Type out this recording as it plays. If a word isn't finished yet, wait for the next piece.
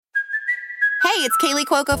Hey, it's Kaylee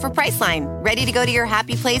Cuoco for Priceline. Ready to go to your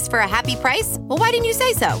happy place for a happy price? Well, why didn't you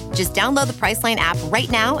say so? Just download the Priceline app right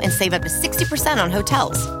now and save up to 60% on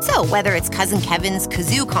hotels. So whether it's Cousin Kevin's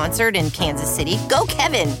Kazoo Concert in Kansas City, go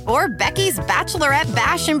Kevin, or Becky's Bachelorette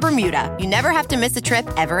Bash in Bermuda, you never have to miss a trip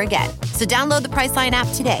ever again. So download the Priceline app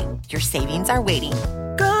today. Your savings are waiting.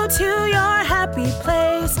 Go to your happy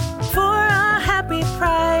place for a happy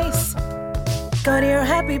price. Go to your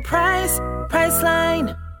happy price,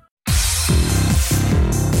 Priceline.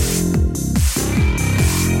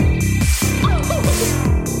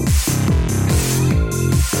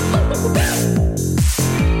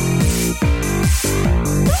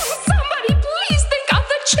 Somebody please think of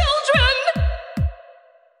the children!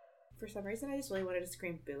 For some reason, I just really wanted to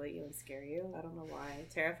scream boo at you and scare you. I don't know why.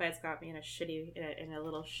 Terrified's got me in a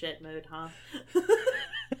little shit mood, huh?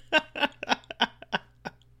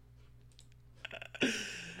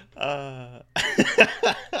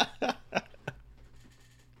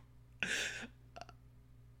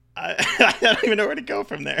 I don't even know where to go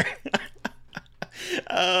from there.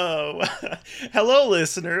 Oh, hello,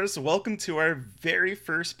 listeners. Welcome to our very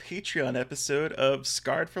first Patreon episode of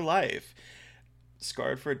Scarred for Life.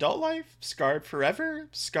 Scarred for adult life? Scarred forever?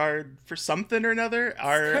 Scarred for something or another?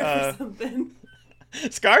 Scarred for something.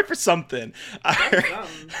 Scarred for something.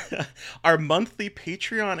 Our monthly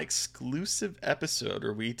Patreon exclusive episode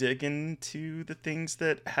where we dig into the things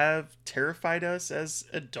that have terrified us as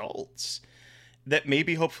adults that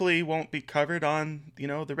maybe hopefully won't be covered on,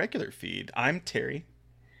 the regular feed. I'm Terry.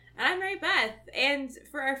 And I'm Mary Beth. And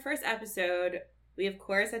for our first episode, we of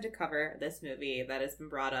course had to cover this movie that has been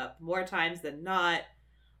brought up more times than not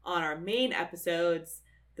on our main episodes.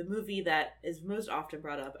 The movie that is most often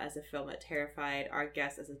brought up as a film that terrified our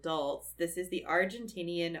guests as adults. This is the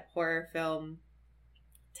Argentinian horror film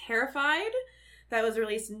Terrified that was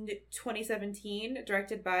released in 2017,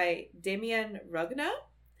 directed by Damian Rugna.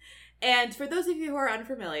 And for those of you who are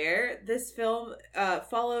unfamiliar, this film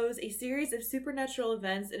follows a series of supernatural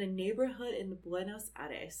events in a neighborhood in Buenos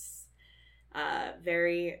Aires.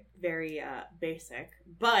 Very, very basic.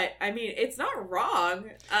 But, I mean, it's not wrong.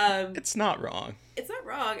 It's not wrong. It's not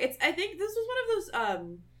wrong. I think this was one of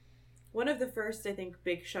those, one of the first, I think,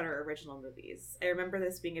 big Shudder original movies. I remember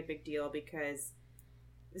this being a big deal because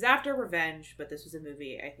it was after Revenge, but this was a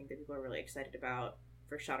movie I think that people were really excited about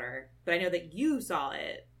for Shudder. But I know that you saw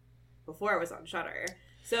it before it was on Shudder.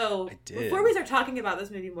 So before we start talking about this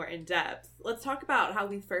movie more in depth, let's talk about how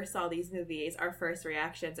we first saw these movies, our first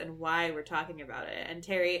reactions, and why we're talking about it. And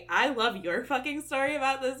Terry, I love your fucking story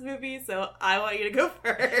about this movie, so I want you to go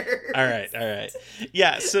first. All right.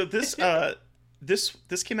 Yeah, so this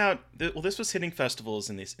came out. This was hitting festivals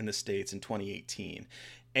in the States in 2018,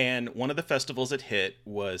 and one of the festivals it hit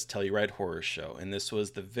was Telluride Horror Show, and this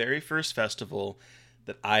was the very first festival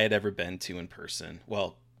that I had ever been to in person.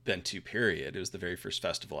 Well, been to, period. It was the very first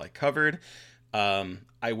festival I covered.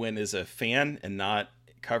 I went as a fan and not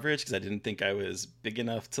coverage because I didn't think I was big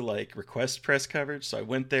enough to request press coverage. So I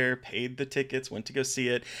went there, paid the tickets, went to go see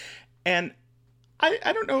it. And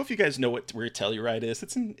I don't know if you guys know where Telluride is.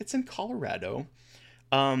 It's in Colorado.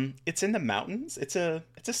 It's in the mountains. It's a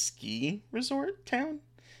ski resort town.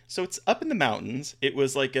 So it's up in the mountains. It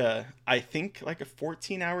was I think a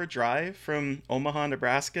 14-hour drive from Omaha,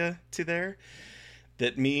 Nebraska to there.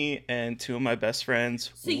 That me and two of my best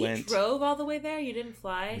friends went. So you drove all the way there? You didn't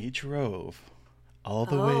fly? We drove all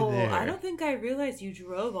the way there. I don't think I realized you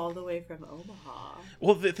drove all the way from Omaha.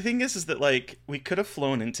 Well, the thing is that we could have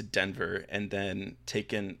flown into Denver and then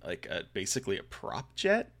taken basically a prop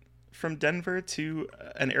jet from Denver to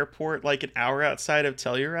an airport an hour outside of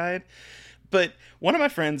Telluride. But one of my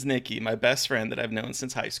friends, Nikki, my best friend that I've known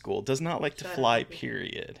since high school, does not like to fly,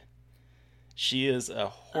 period. She is a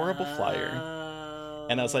horrible flyer.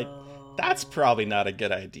 And I was like, that's probably not a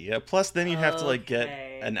good idea. Plus, then you'd have to get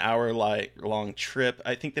an hour long trip.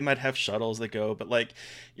 I think they might have shuttles that go, but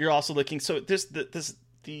you're also looking. So it just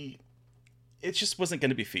wasn't going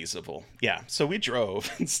to be feasible. Yeah. So we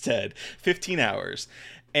drove instead 15 hours.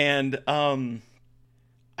 And I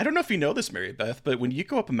don't know if you know this, Mary Beth, but when you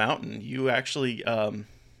go up a mountain, you actually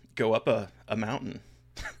go up a mountain.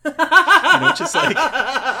 You don't just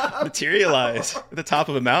materialize at the top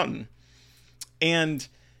of a mountain. And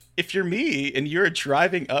if you're me and you're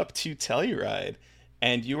driving up to Telluride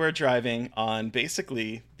and you are driving on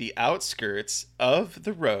basically the outskirts of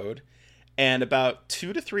the road and about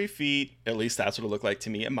 2 to 3 feet, at least that's what it looked like to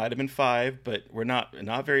me. It might have been 5, but we're not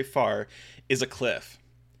very far, is a cliff.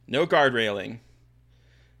 No guard railing.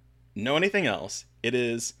 No anything else. It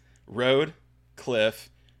is road, cliff.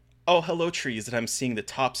 Oh, hello, trees that I'm seeing the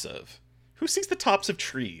tops of. Who sees the tops of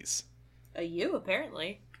trees? You,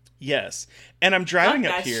 apparently. Yes. And I'm driving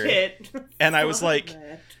Fuck up that here, shit. and I was like,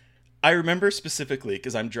 Man. I remember specifically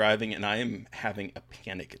because I'm driving and I am having a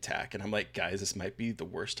panic attack. And I'm like, guys, this might be the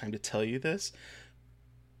worst time to tell you this,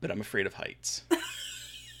 but I'm afraid of heights.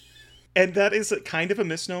 And that is kind of a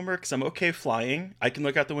misnomer because I'm okay flying. I can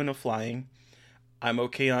look out the window flying. I'm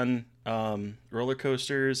okay on roller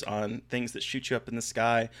coasters, on things that shoot you up in the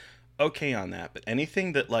sky. Okay on that. But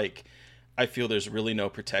anything that, like, I feel there's really no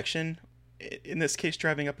protection, in this case,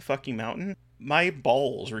 driving up a fucking mountain, my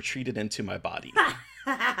balls retreated into my body.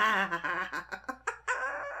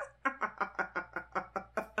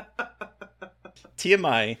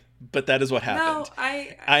 TMI, but that is what happened.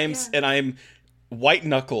 No, I'm white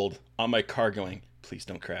knuckled on my car going, please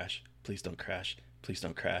don't crash, please don't crash, please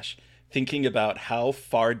don't crash. Thinking about how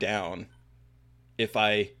far down if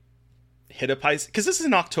I hit a ice, because this is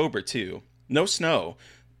in October too, no snow,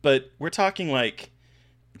 but we're talking like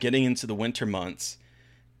getting into the winter months,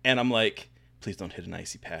 and I'm like, please don't hit an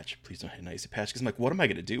icy patch. Please don't hit an icy patch. Because I'm like, what am I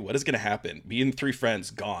going to do? What is going to happen? Me and 3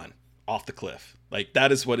 friends gone off the cliff. Like,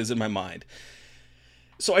 that is what is in my mind.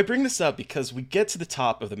 So I bring this up because we get to the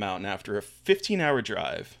top of the mountain after a 15-hour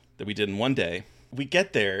drive that we did in one day. We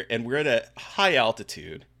get there, and we're at a high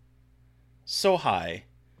altitude. So high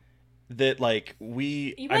that, like,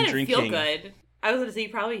 You might I'm drinking. feel good. I was going to say, you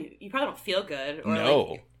probably don't feel good. Or No.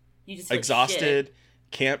 like, you just feel Exhausted. shit.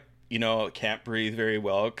 Can't breathe very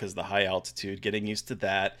well because the high altitude, getting used to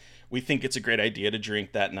that. We think it's a great idea to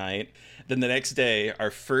drink that night. Then the next day,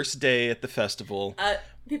 our first day at the festival.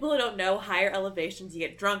 People who don't know, higher elevations, you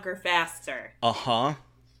get drunker faster.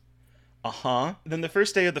 Then the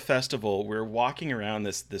first day of the festival, we're walking around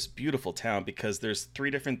this beautiful town because there's 3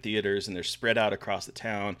 different theaters and they're spread out across the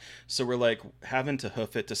town. So we're like having to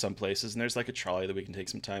hoof it to some places, and there's like a trolley that we can take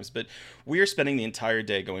sometimes. But we are spending the entire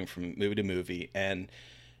day going from movie to movie, and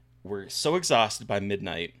we're so exhausted by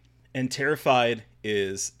midnight. And Terrified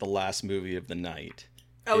is the last movie of the night.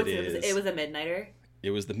 Oh, it was a midnighter?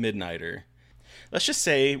 It was the midnighter. Let's just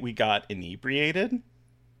say we got inebriated.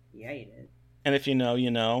 Yeah, you did. And if you know,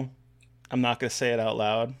 you know. I'm not going to say it out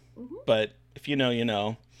loud, but if you know, you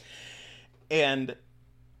know. And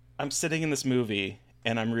I'm sitting in this movie,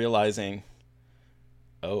 and I'm realizing,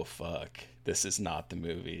 oh, fuck, this is not the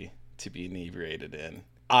movie to be inebriated in.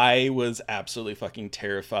 I was absolutely fucking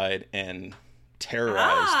terrified and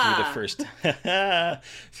terrorized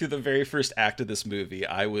through the very first act of this movie.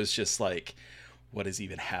 I was just like, what is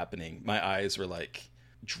even happening? My eyes were like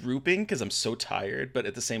drooping because I'm so tired, but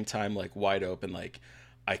at the same time, like wide open, like,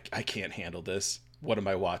 I can't handle this. What am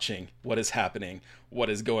I watching? What is happening? What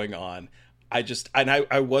is going on? I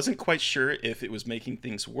wasn't quite sure if it was making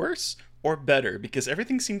things worse or better because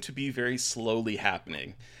everything seemed to be very slowly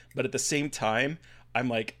happening. But at the same time, I'm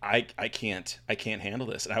like, I can't handle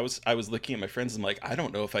this. And I was looking at my friends and I'm like, I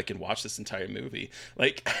don't know if I can watch this entire movie.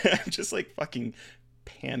 Like, I'm just like fucking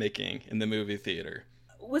panicking in the movie theater.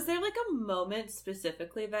 Was there like a moment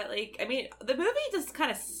specifically that, like, I mean, the movie just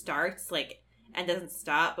kind of starts like and doesn't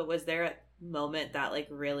stop, but was there a moment that like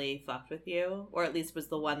really fucked with you, or at least was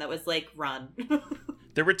the one that was like, run?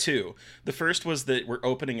 There were 2. The first was that we're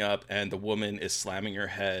opening up and the woman is slamming her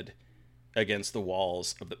head against the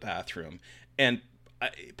walls of the bathroom, and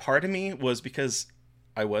part of me was, because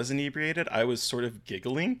I was inebriated, I was sort of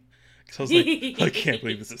giggling because I was like, I can't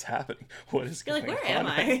believe this is happening. What is You're going like, where on am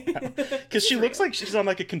I? Because she looks like she's on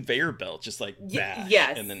like a conveyor belt, just like bash,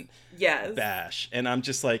 and then bash, and I'm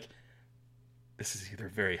just like, this is either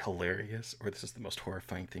very hilarious or this is the most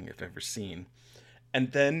horrifying thing I've ever seen.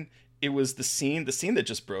 And then it was the scene that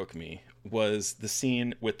just broke me was the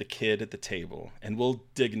scene with the kid at the table. And we'll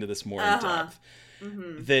dig into this more in depth.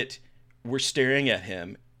 Mm-hmm. That we're staring at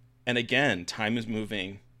him. And again, time is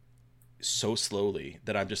moving so slowly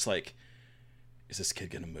that I'm just like, is this kid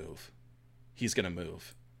going to move? He's going to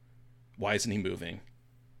move. Why isn't he moving?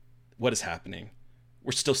 What is happening?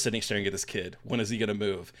 We're still sitting staring at this kid. When is he going to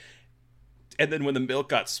move? And then when the milk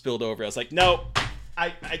got spilled over, I was like, no, I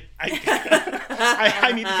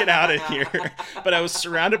need to get out of here. But I was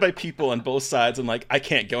surrounded by people on both sides. I'm like, I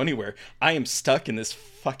can't go anywhere. I am stuck in this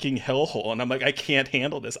fucking hellhole. And I'm like, I can't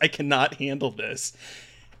handle this. I cannot handle this.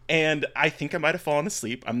 And I think I might have fallen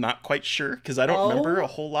asleep. I'm not quite sure because I don't remember a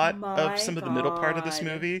whole lot of some of the middle part of this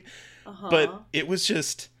movie. But it was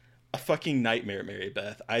just a fucking nightmare, Mary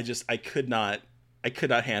Beth. I could not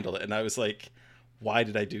handle it. And I was like, why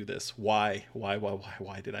did I do this? Why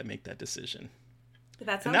did I make that decision?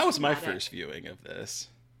 And that was my first viewing of this,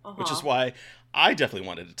 which is why I definitely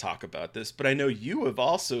wanted to talk about this. But I know you have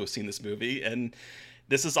also seen this movie, and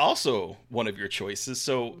this is also one of your choices.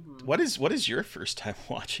 So what is your first time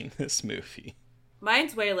watching this movie?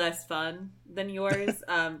 Mine's way less fun than yours.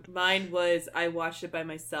 Mine was I watched it by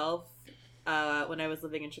myself when I was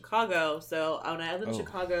living in Chicago. So when I lived in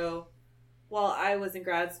Chicago while I was in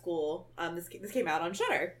grad school, this came out on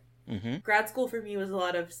Shudder. Mm-hmm. Grad school for me was a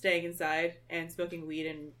lot of staying inside and smoking weed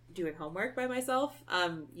and doing homework by myself.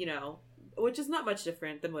 Which is not much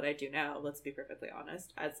different than what I do now. Let's be perfectly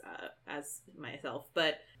honest, as myself.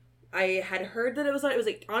 But I had heard that it was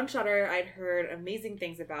like on Shudder. I'd heard amazing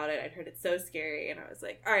things about it. I'd heard it's so scary, and I was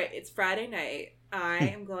like, all right, it's Friday night. I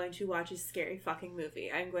am going to watch a scary fucking movie.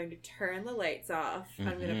 I'm going to turn the lights off.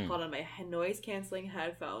 I'm going to put on my noise canceling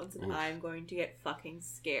headphones, and I'm going to get fucking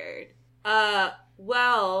scared. So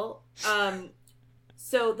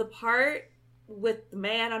the part with the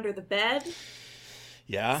man under the bed.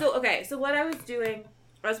 Yeah. So what I was doing,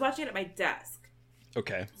 I was watching it at my desk.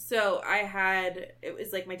 Okay. So it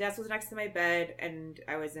was like my desk was next to my bed and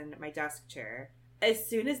I was in my desk chair. As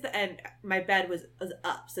soon as my bed was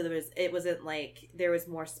up, so it wasn't like there was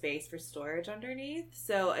more space for storage underneath.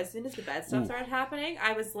 So as soon as the bed stuff started happening,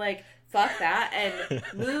 I was like, fuck that, and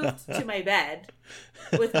moved to my bed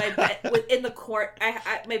with my bed in the corner.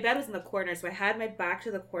 My bed was in the corner, so I had my back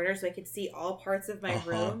to the corner so I could see all parts of my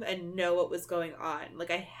room and know what was going on.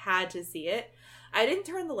 Like, I had to see it. I didn't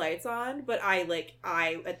turn the lights on, but I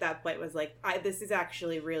at that point was like, this is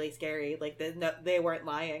actually really scary. Like, they weren't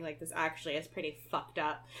lying. Like, this actually is pretty fucked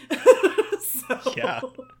up. So, yeah.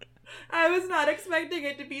 I was not expecting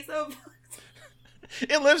it to be so fucked.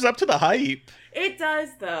 It lives up to the hype. It does,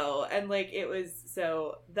 though. And, like,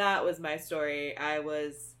 that was my story. I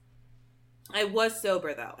was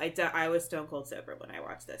sober, though. I was stone cold sober when I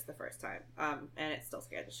watched this the first time. And it still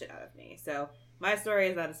scared the shit out of me. So my story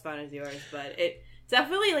is not as fun as yours, but it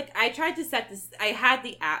definitely, like, I tried to set this, I had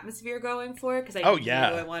the atmosphere going for it, because I knew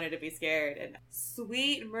I wanted to be scared. And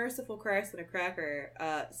sweet, merciful Christ and a cracker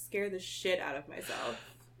scared the shit out of myself.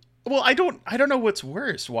 Well, I don't know what's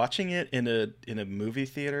worse, watching it in a movie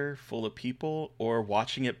theater full of people or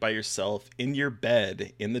watching it by yourself in your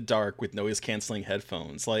bed in the dark with noise canceling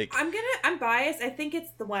headphones. Like, I'm biased. I think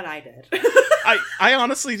it's the one I did. I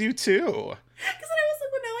honestly do too. Because then I was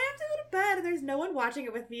like, well, no, I have to go to bed and there's no one watching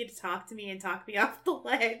it with me to talk to me and talk me off the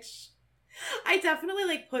ledge. I definitely,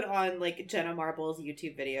 like, put on, like, Jenna Marbles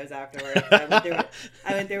YouTube videos afterwards. I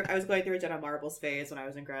was going through a Jenna Marbles phase when I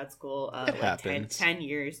was in grad school. It happens. 10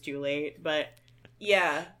 years too late. But,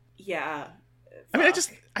 yeah. I mean, I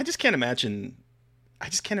just can't imagine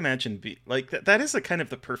that is a kind of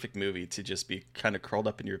the perfect movie to just be kind of curled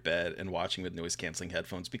up in your bed and watching with noise canceling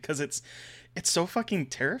headphones, because it's so fucking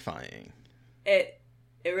terrifying.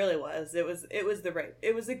 It really was. It was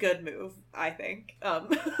a good move, I think.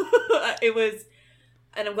 It was,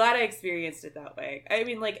 and I'm glad I experienced it that way. I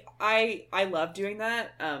mean, like, I love doing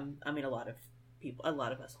that. I mean, a lot of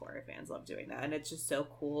us horror fans love doing that, and it's just so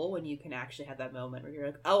cool when you can actually have that moment where you're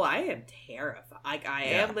like, oh, I am terrified. Like, I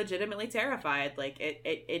am legitimately terrified. Like,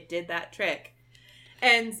 it did that trick.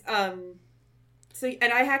 And, and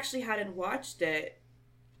I actually hadn't watched it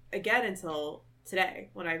again until today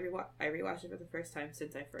when I rewatched it for the first time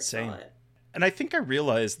since I first saw it. And I think I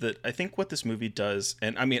realized that what this movie does,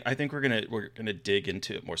 and I mean, I think we're gonna dig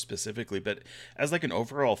into it more specifically, but as like an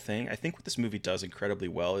overall thing, I think what this movie does incredibly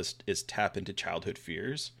well is tap into childhood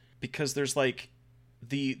fears, because there's like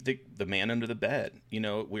the man under the bed. You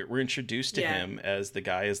know, we're introduced to him as the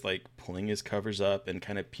guy is like pulling his covers up and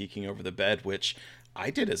kind of peeking over the bed, which I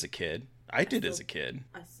did as a kid. I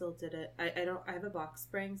still did it. I have a box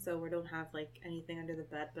spring, so we don't have like anything under the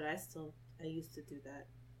bed, but I used to do that.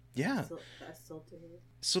 Yeah. I still do it.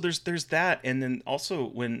 So there's that, and then also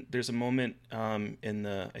when there's a moment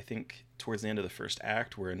I think towards the end of the first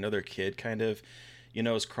act where another kid kind of, you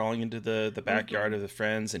know, is crawling into the backyard of the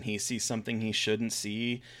friends, and he sees something he shouldn't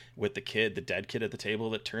see with the dead kid at the table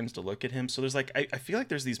that turns to look at him. So there's like I feel like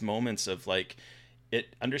there's these moments of like,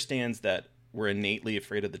 it understands that we're innately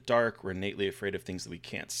afraid of the dark. We're innately afraid of things that we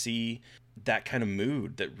can't see. That kind of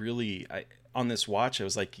mood that really, on this watch, I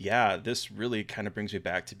was like, yeah, this really kind of brings me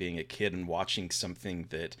back to being a kid and watching something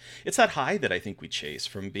that, it's that high that I think we chase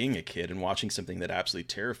from being a kid and watching something that absolutely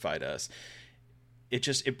terrified us.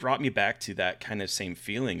 It brought me back to that kind of same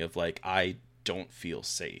feeling of like, I don't feel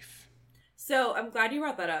safe. So I'm glad you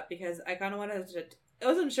brought that up, because I kind of wanted to, I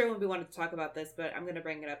wasn't sure when we wanted to talk about this, but I'm going to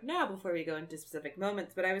bring it up now before we go into specific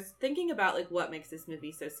moments. But I was thinking about, like, what makes this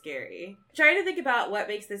movie so scary. Trying to think about what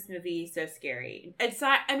makes this movie so scary.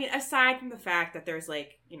 Aside from the fact that there's,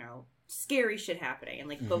 like, you know, scary shit happening, and,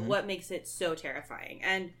 like, but what makes it so terrifying?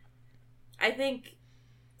 And I think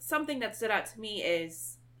something that stood out to me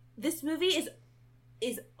is this movie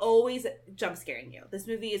is always jump scaring you. This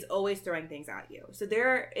movie is always throwing things at you. So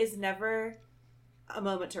there is never a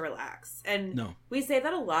moment to relax. And No. we say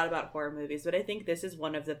that a lot about horror movies, but I think this is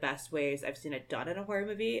one of the best ways I've seen it done in a horror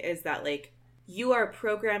movie, is that, like, you are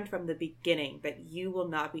programmed from the beginning that you will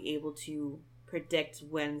not be able to predict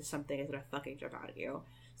when something is going to fucking jump out at you.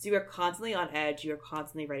 So you are constantly on edge. You are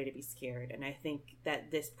constantly ready to be scared. And I think that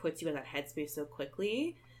this puts you in that headspace so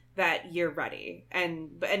quickly that you're ready.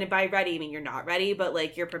 And by ready, I mean you're not ready, but,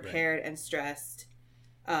 like, you're prepared and stressed,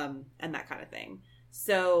 and that kind of thing.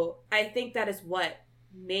 So I think that is what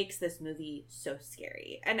makes this movie so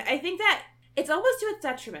scary. And I think that it's almost to its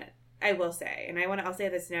detriment, I will say. And I'll say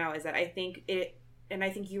this now, is that I think it, and I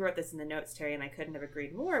think you wrote this in the notes, Terry, and I couldn't have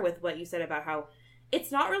agreed more with what you said about how it's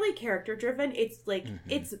not really character driven. It's like,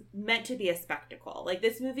 it's meant to be a spectacle. Like,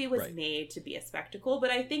 this movie was made to be a spectacle, but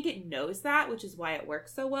I think it knows that, which is why it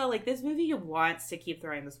works so well. Like, this movie wants to keep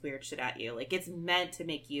throwing this weird shit at you. Like, it's meant to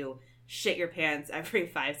make you shit your pants every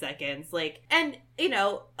 5 seconds. Like, and, you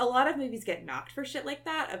know, a lot of movies get knocked for shit like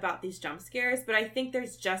that about these jump scares, but I think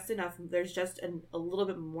there's just a little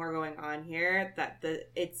bit more going on here, that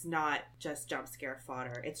it's not just jump scare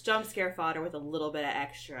fodder. It's jump scare fodder with a little bit of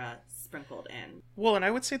extra sprinkled in. Well, and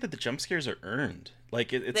I would say that the jump scares are earned.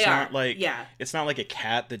 Like, it's not like, it's not like a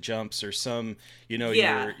cat that jumps, or some, you know,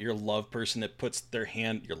 your love person that puts their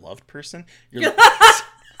hand, your loved person? What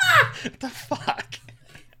the fuck?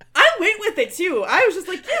 I went with it too. I was just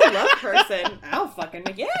like, you love person. I'll fucking,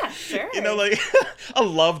 yeah, sure. You know, like, a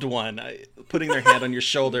loved one putting their hand on your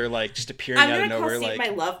shoulder, like, just appearing out of nowhere. I'm going to call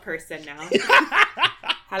Steve my love person now.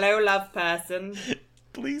 Hello, love person.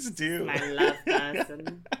 Please do. My love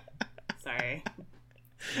person. Sorry.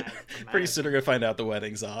 Pretty soon we're going to find out the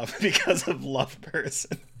wedding's off because of love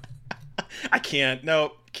person. I can't.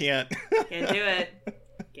 Nope. Can't. Can't do it.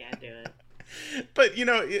 Can't do it. But, you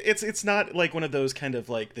know, it's not like one of those kind of,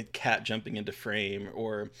 like, the cat jumping into frame,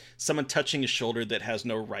 or someone touching a shoulder that has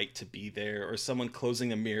no right to be there, or someone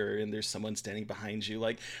closing a mirror and there's someone standing behind you.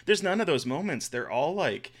 Like, there's none of those moments. They're all,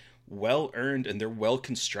 like, well earned, and they're well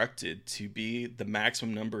constructed to be the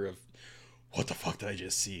maximum number of, what the fuck did I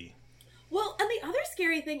just see? Well, and the other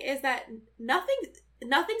scary thing is that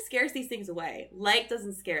nothing scares these things away. Light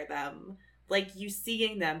doesn't scare them. Like, you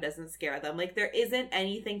seeing them doesn't scare them. Like, there isn't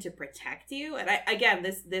anything to protect you. And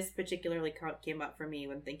this particularly came up for me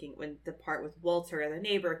when the part with Walter, the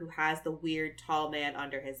neighbor, who has the weird tall man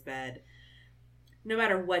under his bed. No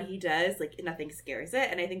matter what he does, like, nothing scares it.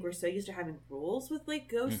 And I think we're so used to having rules with, like,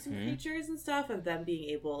 ghosts and creatures and stuff, of them being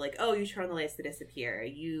able, like, oh, you turn on the lights, they disappear.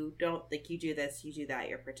 You don't, like, you do this, you do that,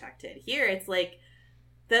 you're protected. Here, it's like,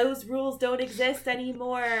 those rules don't exist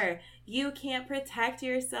anymore. You can't protect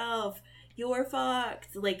yourself. You're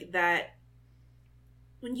fucked. Like, that,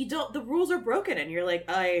 when you don't, the rules are broken, and you're like,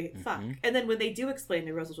 fuck. And then when they do explain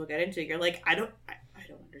the rules, which we'll get into, you're like, I don't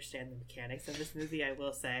understand the mechanics of this movie, I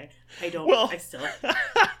will say.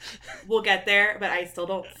 We'll get there, but I still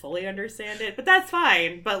don't fully understand it. But that's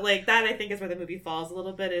fine. But, like, that, I think, is where the movie falls a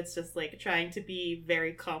little bit. It's just, like, trying to be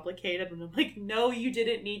very complicated, and I'm like, no, you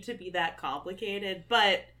didn't need to be that complicated,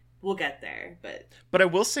 but we'll get there. But I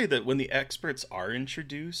will say that when the experts are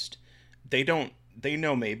introduced, they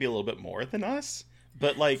know maybe a little bit more than us,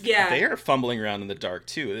 but, like, they are fumbling around in the dark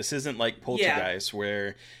too. This isn't like Poltergeist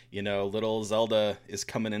where, you know, little Zelda is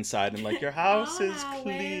coming inside and, like, your house is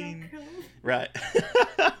clean. Right.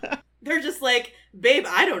 They're just like, babe,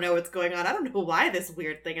 I don't know what's going on. I don't know why this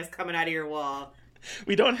weird thing is coming out of your wall.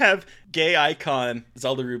 We don't have gay icon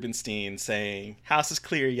Zelda Rubinstein saying, house is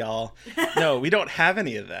clear, y'all. No, we don't have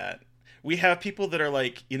any of that. We have people that are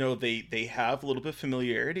like, you know, they have a little bit of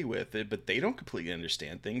familiarity with it, but they don't completely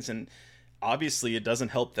understand things. And obviously it doesn't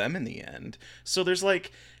help them in the end. So there's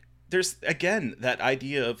again, that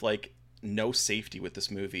idea of, like, no safety with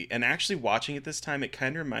this movie. And actually watching it this time, it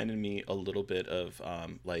kind of reminded me a little bit of,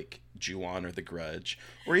 like, Ju-on or The Grudge,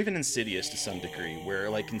 or even Insidious to some degree,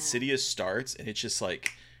 where, like, Insidious starts and it's just,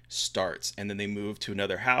 like, starts, and then they move to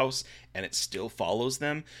another house and it still follows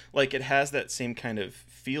them. Like, it has that same kind of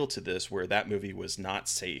feel to this, where that movie was not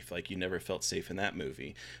safe. Like, you never felt safe in that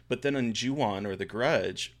movie. But then on Ju-on or The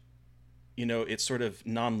Grudge, you know, it's sort of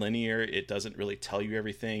non-linear. It doesn't really tell you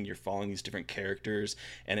everything. You're following these different characters,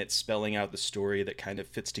 and it's spelling out the story that kind of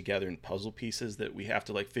fits together in puzzle pieces that we have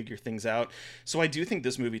to, like, figure things out. So I do think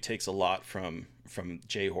this movie takes a lot from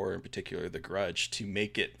J-horror, in particular The Grudge, to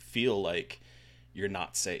make it feel like you're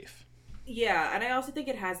not safe. Yeah, and I also think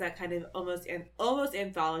it has that kind of almost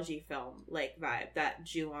anthology film like vibe that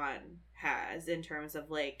Ju-on has, in terms of,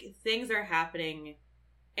 like, things are happening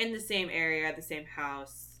in the same area, the same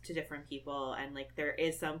house, to different people, and, like, there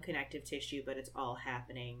is some connective tissue, but it's all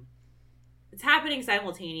happening. It's happening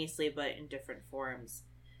simultaneously, but in different forms.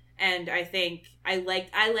 And I think I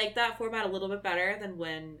liked that format a little bit better than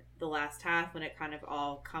when the last half, when it kind of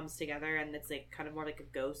all comes together and it's like kind of more like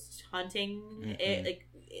a ghost hunting,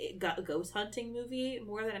 ghost hunting movie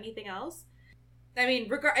more than anything else. I mean,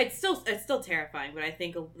 it's still terrifying, but I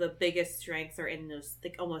think the biggest strengths are in those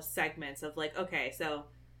like almost segments of like, okay, so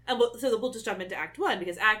we'll just jump into Act 1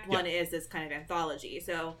 because Act 1 is this kind of anthology,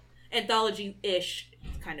 so anthology-ish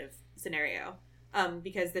kind of scenario.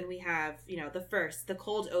 Because then we have, the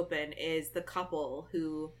cold open is the couple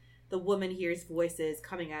who the woman hears voices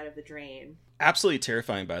coming out of the drain. Absolutely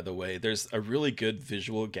terrifying, by the way. There's a really good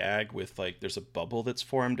visual gag with like there's a bubble that's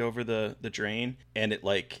formed over the drain, and it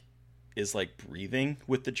like is like breathing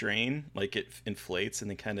with the drain, like it inflates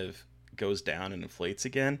and then kind of goes down and inflates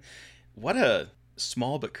again. What a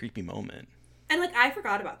small but creepy moment. And like I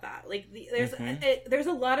forgot about that. Like there's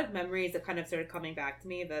a lot of memories that kind of started coming back to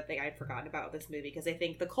me that I'd forgotten about this movie, because I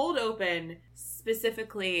think the cold open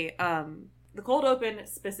specifically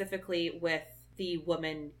with the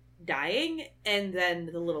woman dying and then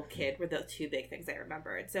the little kid were the two big things I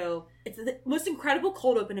remembered. So it's the most incredible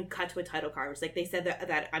cold open and cut to a title card, which like they said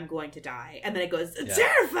that I'm going to die, and then it goes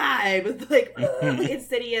terrified with like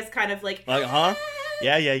insidious kind of like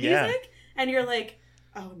music, and you're like,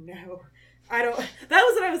 oh no, I don't. That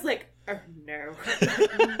was when I was like, oh no.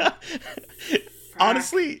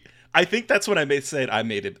 Honestly, I think that's when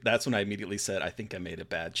that's when I immediately said I think I made a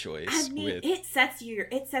bad choice. I mean, it sets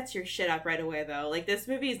your shit up right away though. Like this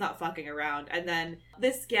movie is not fucking around. And then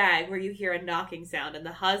this gag where you hear a knocking sound and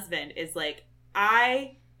the husband is like,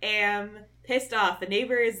 I am pissed off. The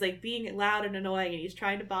neighbor is like being loud and annoying and he's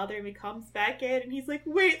trying to bother him. He comes back in and he's like,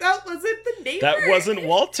 wait, that wasn't the neighbor. That wasn't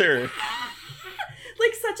Walter.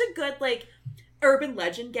 Like such a good like urban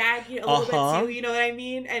legend gag, a little bit too, you know what I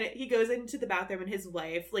mean? And he goes into the bathroom and his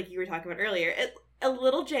wife, like you were talking about earlier, a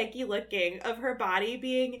little janky looking of her body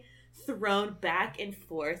being thrown back and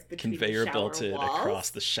forth between conveyor the shower belted walls. Across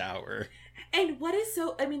the shower. And what is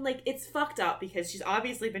so, I mean, like, it's fucked up because she's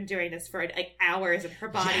obviously been doing this for like hours and her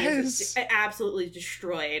body is absolutely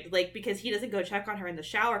destroyed. Like, because he doesn't go check on her in the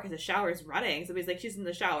shower because the shower is running. So he's like, she's in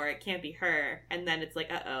the shower, it can't be her. And then it's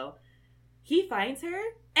like, uh-oh. He finds her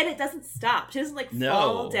and it doesn't stop. She doesn't like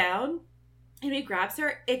fall down. And when he grabs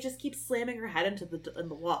her, it just keeps slamming her head into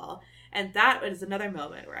the wall. And that was another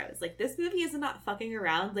moment where I was like, this movie is not fucking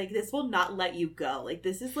around. Like, this will not let you go. Like,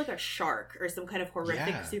 this is like a shark or some kind of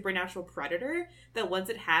horrific supernatural predator that once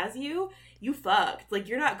it has you, you fucked. Like,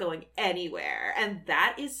 you're not going anywhere. And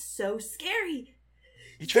that is so scary.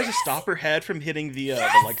 He tries to stop her head from hitting the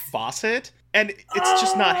like faucet, and it's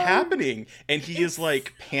just not happening. And he is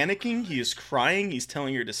like panicking. He is crying. He's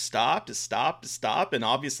telling her to stop. And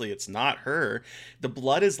obviously it's not her. The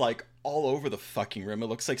blood is like all over the fucking room. It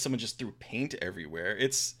looks like someone just threw paint everywhere.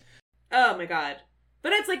 It's... Oh my god.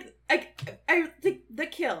 But it's like, I think the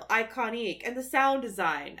kill, iconic, and the sound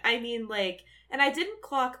design. I mean, like, and I didn't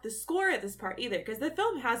clock the score at this part either, because the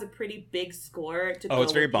film has a pretty big score to go. Oh,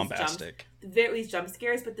 it's very bombastic. These jump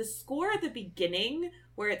scares, but the score at the beginning,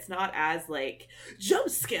 where it's not as like jump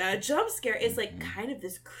scare, is like kind of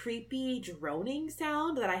this creepy droning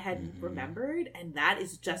sound that I hadn't remembered, and that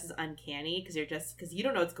is just as uncanny because you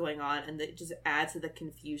don't know what's going on, and it just adds to the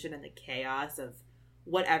confusion and the chaos of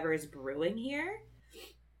whatever is brewing here.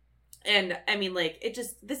 And I mean, like,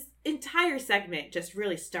 this entire segment just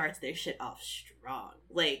really starts their shit off strong.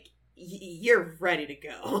 Like, you're ready to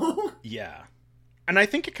go. Yeah. And I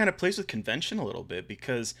think it kind of plays with convention a little bit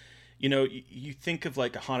because, you think of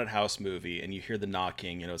like a haunted house movie and you hear the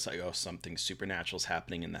knocking, it's like, oh, something supernatural's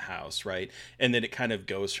happening in the house, right? And then it kind of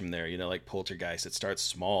goes from there, like Poltergeist. It starts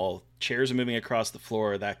small, chairs are moving across the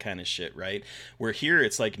floor, that kind of shit, right? Where here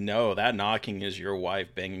it's like, no, that knocking is your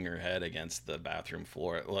wife banging her head against the bathroom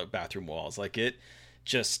walls. Like, it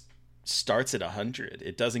just starts at 100.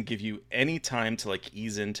 It doesn't give you any time to like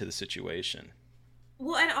ease into the situation.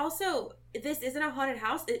 Well, and also, this isn't a haunted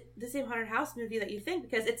house, the same haunted house movie that you think,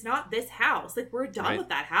 because it's not this house. Like, we're done with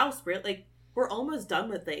that house. We're almost done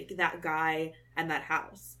with, like, that guy and that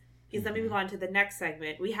house. Because then we move on to the next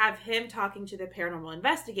segment. We have him talking to the paranormal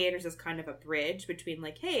investigators as kind of a bridge between,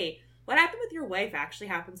 like, hey, what happened with your wife actually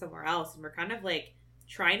happened somewhere else. And we're kind of, like,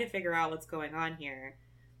 trying to figure out what's going on here.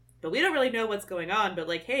 But we don't really know what's going on. But,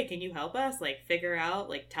 like, hey, can you help us? Like, figure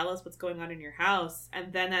out, like, tell us what's going on in your house.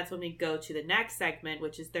 And then that's when we go to the next segment,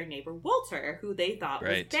 which is their neighbor Walter, who they thought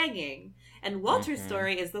was banging. And Walter's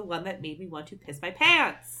story is the one that made me want to piss my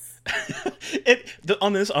pants.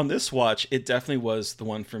 On this watch, it definitely was the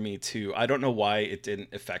one for me, too. I don't know why it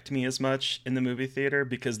didn't affect me as much in the movie theater,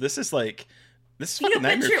 because this is, like, This is You fucking know,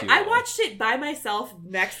 but nightmare true. fuel. I watched it by myself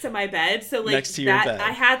next to my bed, so like Next to your that bed.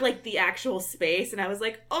 I had like the actual space, and I was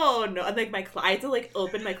like, oh no, and like I had to like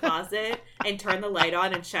open my closet and turn the light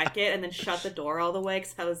on and check it, and then shut the door all the way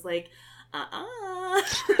because I was like, not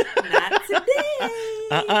today.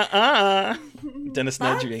 Dennis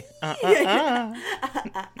Bobby. Nedry.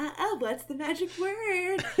 What's the magic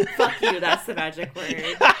word? Fuck you, that's the magic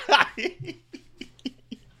word.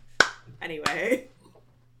 Anyway.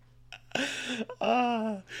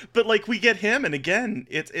 But like we get him, and again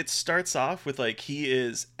it starts off with like he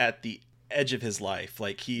is at the edge of his life.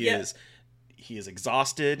 Like he is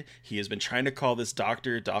exhausted. He has been trying to call this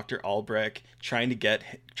Dr. Albrecht, trying to get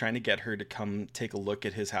her to come take a look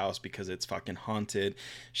at his house because it's fucking haunted.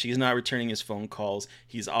 She's not returning his phone calls.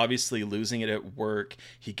 He's obviously losing it at work.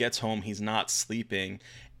 He gets home, he's not sleeping.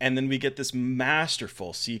 And then we get this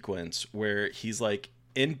masterful sequence where he's like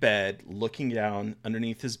in bed, looking down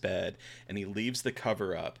underneath his bed, and he leaves the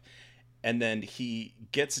cover up. And then he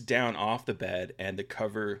gets down off the bed, and the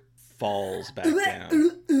cover falls back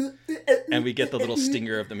down. And we get the little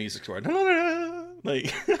stinger of the music score.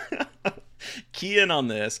 Like, key in on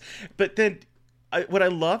this. But then what I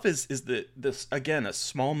love is this, again, a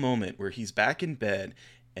small moment where he's back in bed,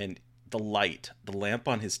 and the lamp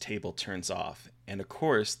on his table turns off. And of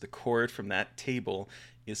course, the cord from that table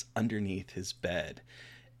is underneath his bed.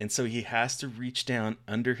 And so he has to reach down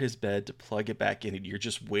under his bed to plug it back in, and you're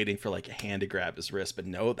just waiting for like a hand to grab his wrist. But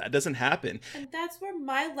no, that doesn't happen. And that's where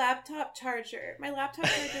my laptop charger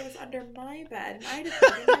was under my bed, and I had to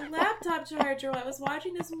plug in my laptop charger while I was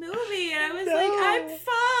watching this movie, and I was like, I'm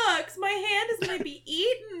fucked. My hand is gonna be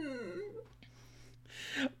eaten.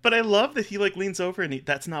 But I love that he like leans over, and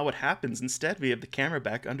that's not what happens. Instead, we have the camera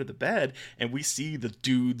back under the bed, and we see the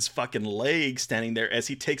dude's fucking leg standing there as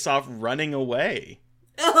he takes off running away.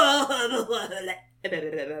 Like,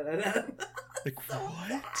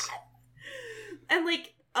 what? And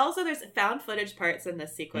like, also there's found footage parts in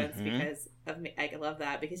this sequence because of me. I love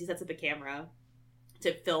that because he sets up a camera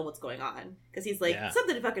to film what's going on because he's like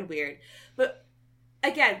something fucking weird. But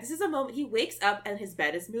again, this is a moment he wakes up and his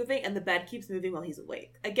bed is moving, and the bed keeps moving while he's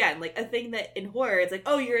awake. Again, like a thing that in horror, it's like,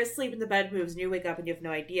 oh, you're asleep and the bed moves, and you wake up and you have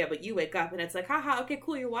no idea, but you wake up and it's like, haha, okay,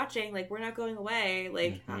 cool, you're watching, like, we're not going away,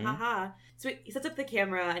 like, ha ha ha. So he sets up the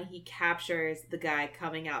camera and he captures the guy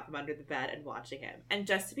coming out from under the bed and watching him. And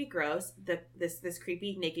just to be gross, this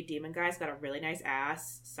creepy naked demon guy's got a really nice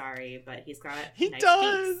ass. Sorry, but he's got nice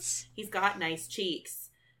cheeks. He's got nice cheeks.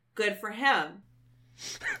 Good for him.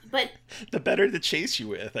 But the better to chase you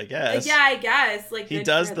with, I guess. Yeah, I guess. Like he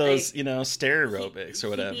does those, stair aerobics or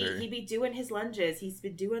whatever. He be doing his lunges. He's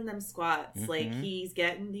been doing them squats. Like he's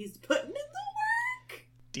putting in the work.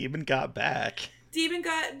 Demon got back. Demon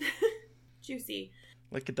got juicy.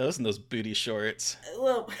 Look at those in those booty shorts. A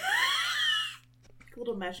little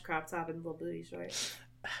mesh crop top and little booty shorts.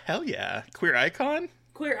 Hell yeah. Queer icon?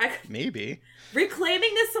 Queer icon. Maybe.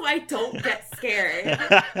 Reclaiming this so I don't get scared.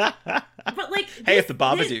 But like, hey, if the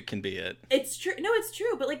Babadook can be it. It's true. No, it's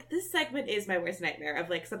true. But like, this segment is my worst nightmare of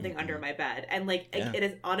like something under my bed, and like it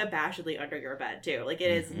is unabashedly under your bed too. Like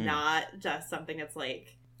it is not just something that's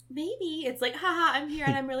like maybe it's like, haha, I'm here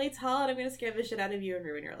and I'm really tall and I'm gonna scare the shit out of you and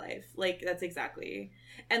ruin your life. Like that's exactly.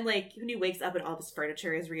 And like when he wakes up and all this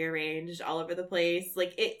furniture is rearranged all over the place,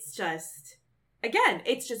 like it's just. Again,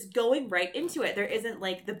 it's just going right into it. There isn't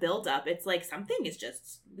like the build up. It's like something is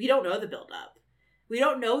just we don't know the build up. We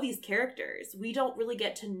don't know these characters. We don't really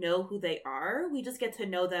get to know who they are. We just get to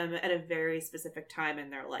know them at a very specific time in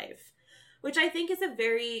their life, which I think is a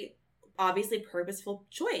very obviously purposeful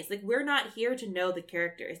choice. Like we're not here to know the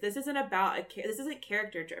characters. This isn't about this isn't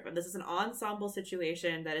character driven. This is an ensemble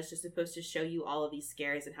situation that is just supposed to show you all of these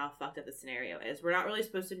scares and how fucked up the scenario is. We're not really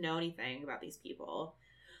supposed to know anything about these people.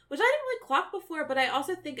 Which I didn't really clock before, but I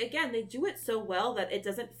also think, again, they do it so well that it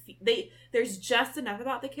doesn't... There's just enough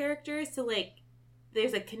about the characters to, like...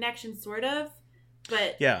 There's a connection, sort of,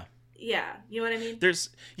 but... Yeah. Yeah, you know what I mean?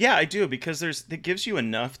 Yeah, I do, because it gives you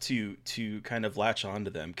enough to kind of latch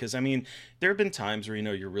onto them. Because, I mean, there have been times where,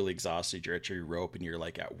 you're really exhausted, you're at your rope, and you're,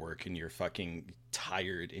 like, at work, and you're fucking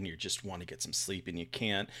tired, and you just want to get some sleep, and you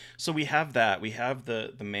can't. So we have that. We have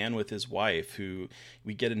the man with his wife, who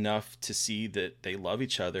we get enough to see that they love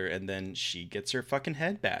each other, and then she gets her fucking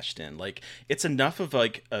head bashed in. Like, it's enough of,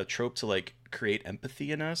 like, a trope to, like, create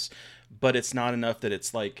empathy in us, but it's not enough that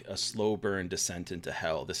it's like a slow burn descent into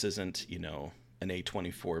hell. This isn't, an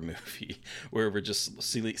A24 movie where we're just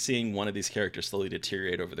seeing one of these characters slowly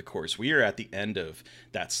deteriorate over the course. We are at the end of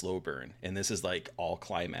that slow burn, and this is like all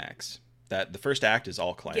climax. That the first act is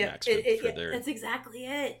all climax. That's exactly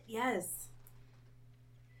it. Yes.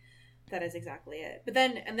 That is exactly it. But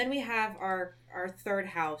then we have our third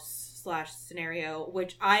house / scenario,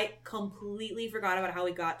 which I completely forgot about how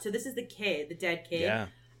we got. So this is the dead kid. Yeah.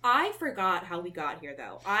 I forgot how we got here,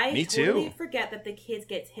 though. Me totally too. forget that the kid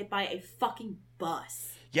gets hit by a fucking bus.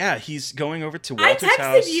 Yeah, he's going over to Walter's house.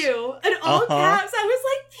 I texted you in all caps. I was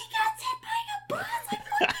like, he gets hit by a bus. I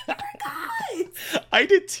fucking forgot. I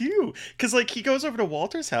did too. Because, like, he goes over to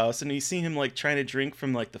Walter's house and you see him, like, trying to drink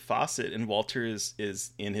from, like, the faucet. And Walter is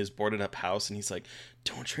in his boarded up house and he's like,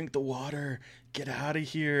 don't drink the water. Get out of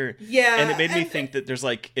here. Yeah. And it made me think that there's,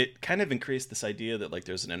 like, it kind of increased this idea that, like,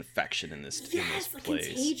 there's an infection in this Yes, the place.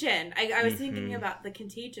 contagion. I was thinking about the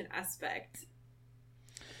contagion aspect.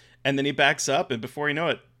 And then he backs up, and before you know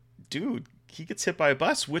it, dude, he gets hit by a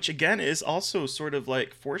bus, which again is also sort of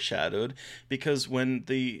like foreshadowed, because when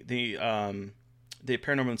the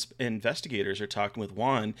paranormal investigators are talking with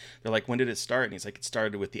Juan, they're like, when did it start? And he's like, it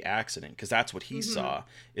started with the accident, because that's what he saw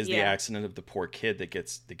is the accident of the poor kid that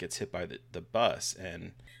gets hit by the bus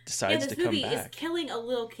and decides to come back. This movie is killing a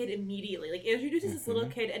little kid immediately. Like, it introduces this little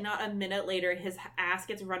kid, and not a minute later, his ass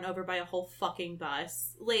gets run over by a whole fucking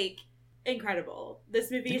bus. Like, incredible.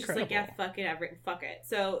 This movie is just like, yeah, fucking everything, fuck it.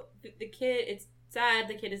 So the kid, it's sad,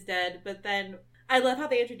 the kid is dead, but then I love how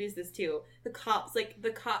they introduce this too. The cops, like,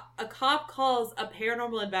 a cop calls a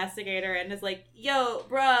paranormal investigator and is like, yo,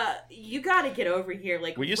 bruh, you gotta get over here,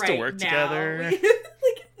 like, we used right to work now. together. Like,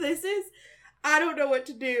 this is, I don't know what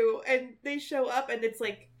to do. And they show up and it's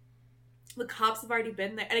like, the cops have already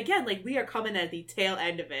been there. And again, like, we are coming at the tail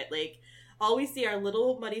end of it. Like, all we see are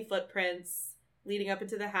little muddy footprints leading up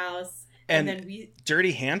into the house. And then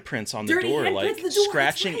dirty handprints on the door, like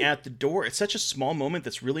scratching at the door. It's such a small moment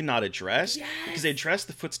that's really not addressed, because they address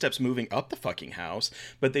the footsteps moving up the fucking house,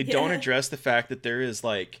 but they don't address the fact that there is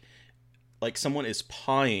like someone is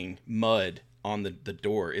pawing mud on the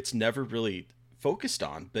door. It's never really focused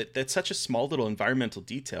on, but that's such a small little environmental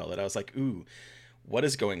detail that I was like, ooh, what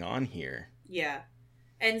is going on here? Yeah.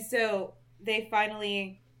 And so they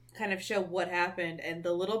finally kind of show what happened, and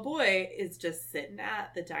the little boy is just sitting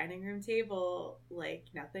at the dining room table like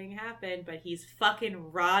nothing happened, but he's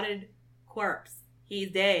fucking rotted corpse.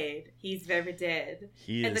 He's dead. He's very dead.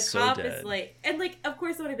 He and is the cop so dead. is like, and like, of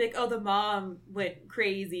course I want to be like, oh, the mom went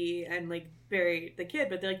crazy and like buried the kid,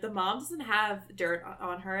 but they're like, the mom doesn't have dirt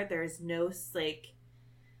on her. There's no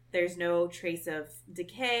trace of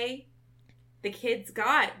decay. The kid's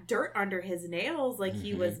got dirt under his nails, like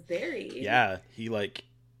he was buried. Yeah, he like,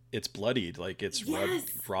 it's bloodied, like it's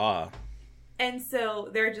rubbed raw. And so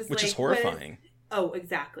they're just which is horrifying. Oh,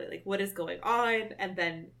 exactly. Like, what is going on? And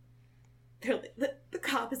then the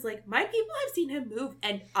cop is like, my people have seen him move,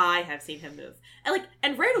 and I have seen him move.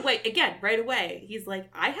 And right away, he's like,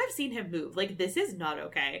 I have seen him move. Like, this is not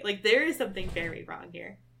okay. Like, there is something very wrong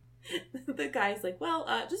here. The guy's like, well,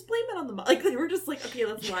 just blame it on the mom. Like, they were just like, okay,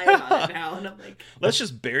 let's lie about it now. And I'm like, let's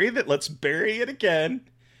bury it again,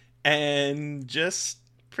 and just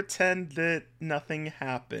pretend that nothing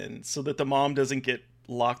happened, so that the mom doesn't get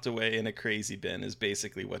locked away in a crazy bin, is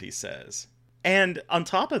basically what he says. And on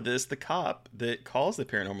top of this, the cop that calls the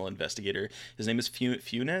paranormal investigator, his name is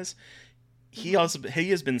Funes. He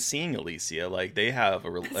has been seeing Alicia, like they have a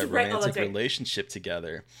romantic relationship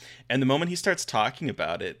together. And the moment he starts talking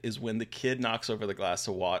about it is when the kid knocks over the glass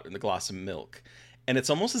of water and the glass of milk. And it's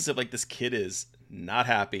almost as if like this kid is not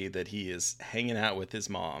happy that he is hanging out with his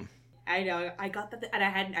mom. I know. I got that,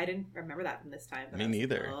 and I didn't remember that from this time. Me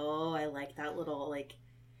neither. Like, oh, I like that little like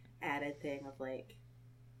added thing of like,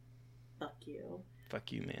 fuck you,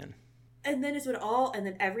 man. And then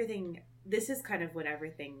everything. This is kind of when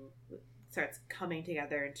everything starts coming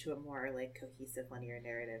together into a more like cohesive linear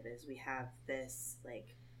narrative. Is we have this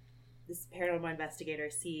like this paranormal investigator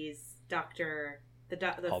sees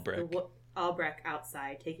Albrecht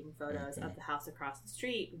outside taking photos of the house across the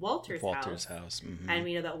street, Walter's house. And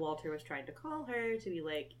we know that Walter was trying to call her to be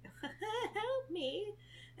like, help me.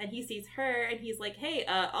 And he sees her and he's like, hey,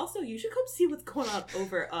 also you should come see what's going on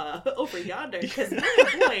over yonder, because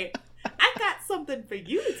boy, I got something for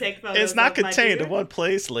you to take photos of. It's not contained in one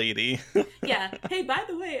place, lady. Yeah. Hey, by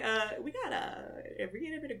the way, we got a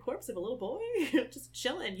reanimated corpse of a little boy just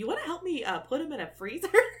chilling. You want to help me put him in a freezer?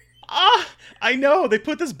 I know they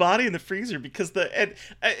put this body in the freezer because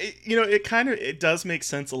it does make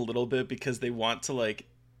sense a little bit, because they want to like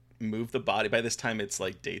move the body. By this time it's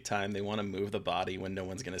like daytime. They want to move the body when no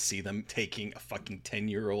one's gonna see them taking a fucking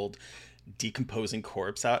 10-year-old decomposing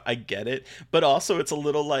corpse out. I get it, but also it's a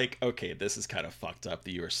little like, okay, this is kind of fucked up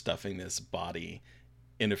that you are stuffing this body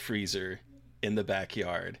in a freezer in the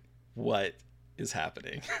backyard. What is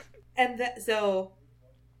happening? And so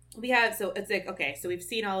it's like, okay, so we've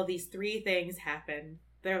seen all of these three things happen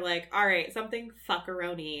they're like, all right, something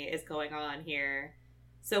fuckaroni is going on here.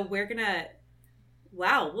 So we're gonna...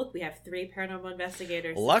 Wow, look, we have 3 paranormal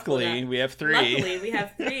investigators. Luckily, we have 3. Luckily, we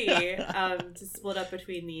have 3 to split up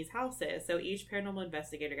between these houses. So each paranormal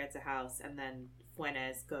investigator gets a house, and then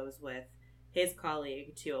Fuentes goes with his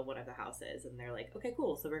colleague to one of the houses. And they're like, okay,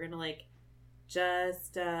 cool. So we're going to, like,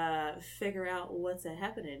 just figure out what's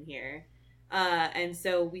happening here. And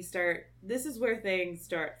so we start... This is where things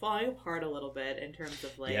start falling apart a little bit in terms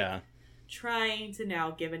of, like... Yeah. Trying to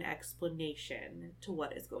now give an explanation to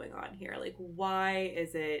what is going on here. Like, why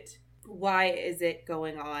is it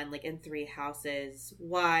going on, like, in 3 houses?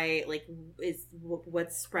 Why, like,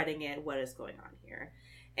 what's spreading it? What is going on here?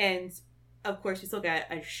 And, of course, we still get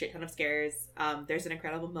a shit ton of scares. There's an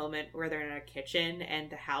incredible moment where they're in a kitchen and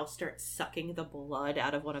the house starts sucking the blood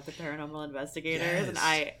out of one of the paranormal investigators. Yes. And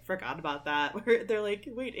I forgot about that. Where they're like,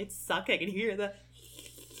 wait, it's sucking. And you hear the...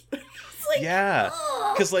 Like, yeah,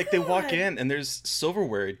 because like they walk in and there's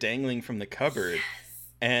silverware dangling from the cupboard, yes.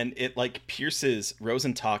 And it like pierces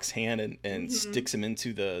Rosentalk's hand and sticks him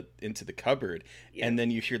into the cupboard, yeah. And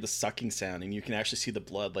then you hear the sucking sound and you can actually see the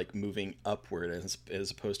blood like moving upward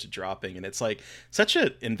as opposed to dropping, and it's like such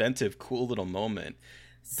an inventive, cool little moment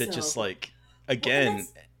that so, just like again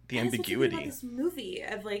the ambiguity about this movie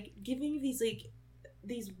of like giving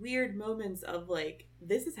these weird moments of like,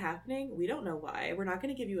 this is happening, we don't know why, we're not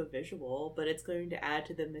going to give you a visual, but it's going to add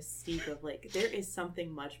to the mystique of like, there is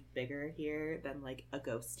something much bigger here than like a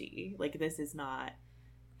ghosty. Like, this is not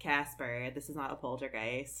Casper, this is not a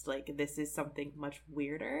poltergeist, like this is something much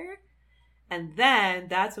weirder. And then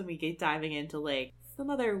that's when we get diving into like some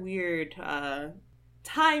other weird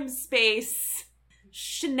time space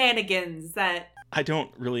shenanigans that I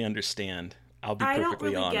don't really understand. I'll be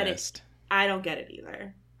perfectly honest. I don't get it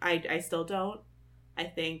either. I still don't. I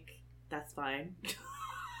think that's fine.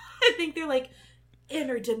 I think they're like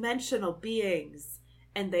interdimensional beings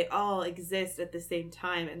and they all exist at the same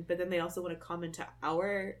time, but then they also want to come into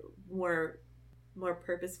our more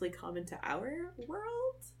purposefully come into our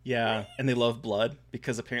world. Yeah, right? And they love blood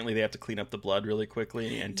because apparently they have to clean up the blood really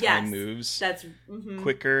quickly, and time moves that's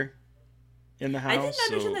quicker in the house. I didn't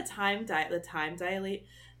understand the time dilate.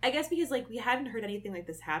 I guess because like we hadn't heard anything like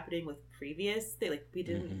this happening with previous. We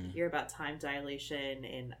didn't hear about time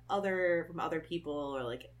dilation from other people or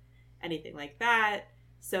like anything like that.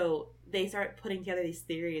 So they start putting together these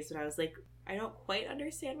theories, and I was like, I don't quite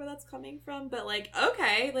understand where that's coming from, but like,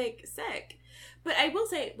 okay, like sick. But I will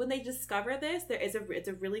say, when they discover this, it's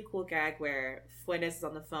a really cool gag where Fuentes is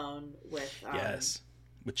on the phone with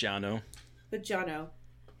with Jono.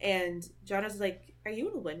 And Jono's like, "Are you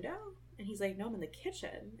in a window?" And he's like, "No, I'm in the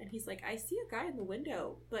kitchen." And he's like, "I see a guy in the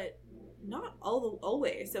window, but not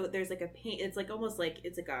always." So there's like a pane. It's like almost like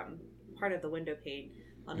it's like part of the window pane.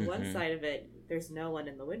 On one side of it, there's no one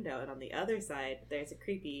in the window, and on the other side, there's a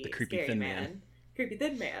creepy scary thin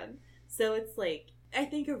man. So it's like, I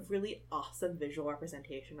think a really awesome visual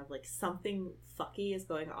representation of like something fucky is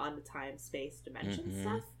going on with time, space, dimension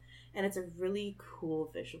stuff, and it's a really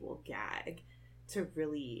cool visual gag to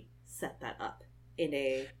really set that up in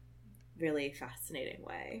a really fascinating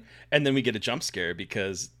way. And then we get a jump scare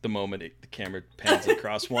because the moment the camera pans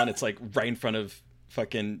across one, it's like right in front of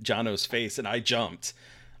fucking Jono's face, and I jumped.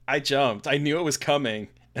 I knew it was coming,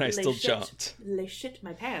 and I still jumped. Les shit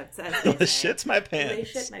my pants. Les shit my pants. Les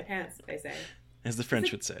shit my pants, they say. As the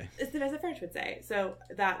French would say. As the French would say. So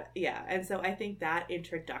that, yeah. And so I think that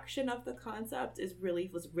introduction of the concept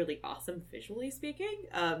was really awesome visually speaking.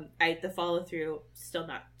 The follow through, still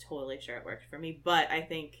not totally sure it worked for me, but I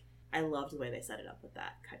think I loved the way they set it up with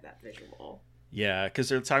that visual. Yeah, because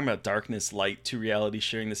they're talking about darkness, light, two realities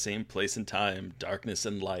sharing the same place and time, darkness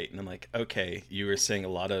and light. And I'm like, okay, you were saying a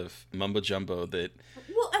lot of mumbo jumbo that.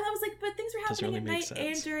 Well, and I was like, but things were happening at night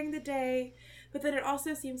and during the day. But then it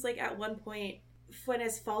also seems like at one point,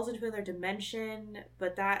 Fuentes falls into another dimension,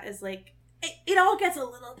 but that is like, it all gets a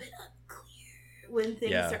little bit unclear when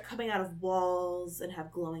things start coming out of walls and have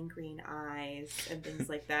glowing green eyes and things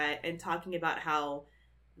like that, and talking about how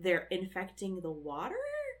they're infecting the water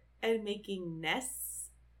and making nests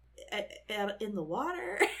in the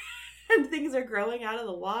water and things are growing out of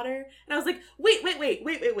the water. And I was like, wait, where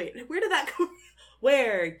did that come from?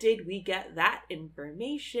 Where did we get that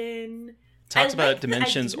information? Talks about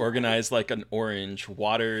dimensions organized like an orange.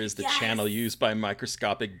 Water is the channel used by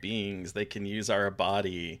microscopic beings. They can use our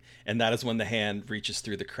body. And that is when the hand reaches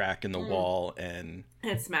through the crack in the wall and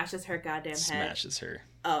it smashes her goddamn head. Smashes her.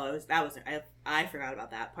 Oh, I forgot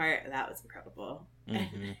about that part. That was incredible.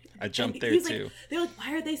 I jumped there too. Like, they're like,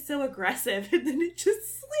 why are they so aggressive? And then it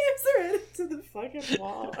just slams her head into the fucking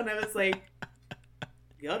wall. And I was like,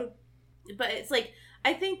 got him. But it's like,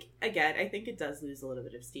 I think it does lose a little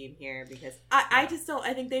bit of steam here because I just don't.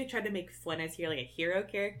 I think they tried to make Fuentes here like a hero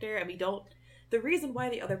character, and we don't. The reason why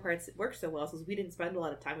the other parts work so well is because we didn't spend a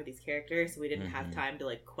lot of time with these characters, so we didn't have time to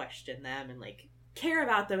like question them and like care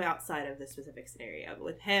about them outside of the specific scenario. But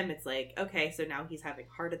with him, it's like, okay, so now he's having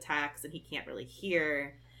heart attacks and he can't really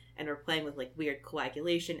hear, and we're playing with like weird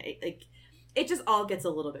coagulation. It just all gets a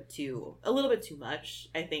little bit too much.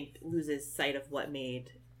 I think loses sight of what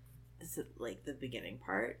made this, like the beginning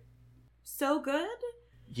part so good.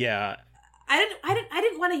 Yeah. I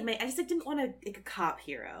didn't want to make. I just like, didn't want to like a cop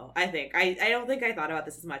hero. I think I don't think I thought about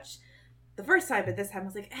this as much the first time, but this time I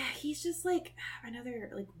was like, he's just like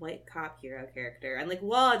another like white cop hero character. And like,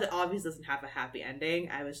 while it obviously doesn't have a happy ending,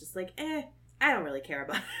 I was just like, I don't really care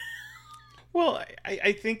about it. Well,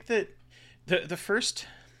 I think that the first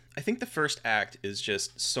act is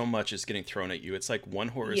just so much is getting thrown at you. It's like one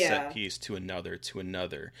horror set piece to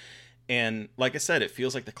another. And like I said, it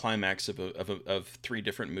feels like the climax of three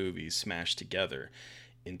different movies smashed together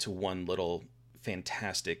into one little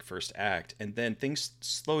fantastic first act. And then things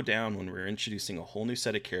slow down when we're introducing a whole new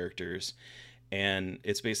set of characters. And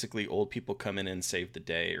it's basically old people come in and save the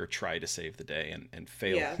day or try to save the day and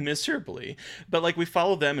fail miserably. But like we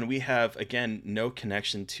follow them and we have, again, no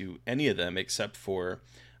connection to any of them except for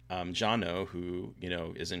Jono, who, you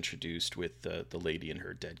know, is introduced with the lady and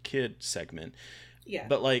her dead kid segment. Yeah.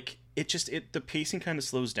 But like the pacing kind of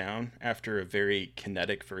slows down after a very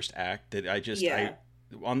kinetic first act that I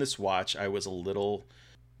on this watch I was a little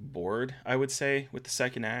bored, I would say, with the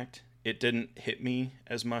second act. It didn't hit me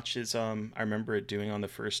as much as I remember it doing on the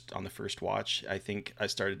first watch. I think I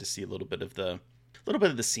started to see a little bit of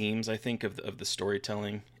the seams, I think, of the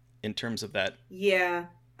storytelling in terms of that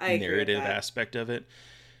narrative aspect of it.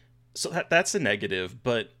 So that's a negative,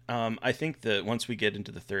 but I think that once we get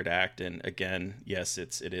into the third act, and again, yes,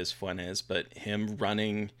 it is Fuentes, but him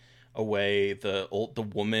running away, the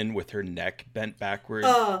woman with her neck bent backward,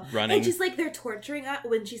 running, and just like they're torturing us.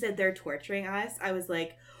 When she said they're torturing us, I was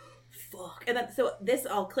like, fuck. And then, so this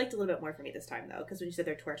all clicked a little bit more for me this time though, because when you said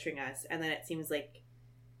they're torturing us, and then it seems like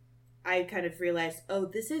I kind of realized,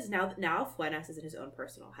 this is now Fuentes is in his own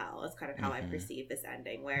personal hell. That's kind of how I perceive this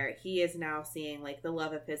ending, where he is now seeing like the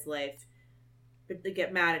love of his life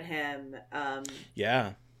get mad at him,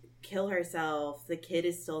 kill herself. The kid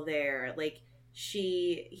is still there. Like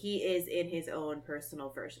he is in his own personal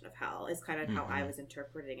version of hell. Is kind of how I was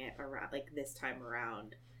interpreting it around like this time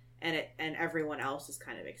around, and everyone else is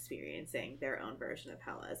kind of experiencing their own version of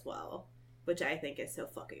hell as well, which I think is so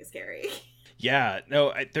fucking scary. Yeah,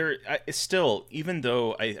 no, it's still, even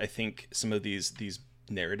though I think some of these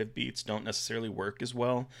narrative beats don't necessarily work as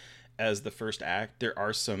well as the first act, there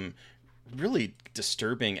are some really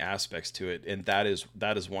disturbing aspects to it, and that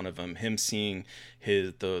is one of them. Him seeing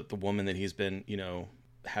the woman that he's been, you know,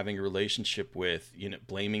 having a relationship with, you know,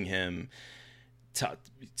 blaming him,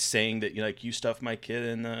 saying that, you know, like, you stuffed my kid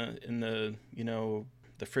in the you know,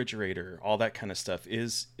 the refrigerator, all that kind of stuff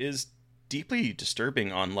is deeply disturbing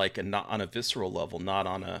on like not on a visceral level, not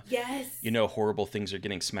on a you know, horrible things are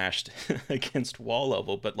getting smashed against wall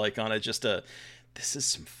level, but like on this is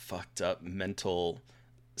some fucked up mental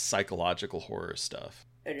psychological horror stuff.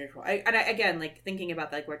 Again, like thinking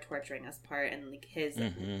about like we're torturing us part and like his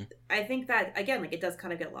I think that again, like it does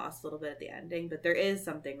kind of get lost a little bit at the ending, but there is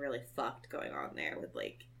something really fucked going on there with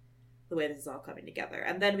like the way this is all coming together.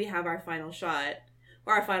 And then we have our final shot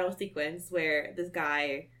or our final sequence where this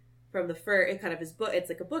guy from the first, it kind of is it's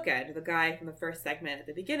like a bookend. The guy from the first segment at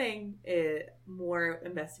the beginning, more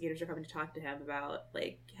investigators are coming to talk to him about,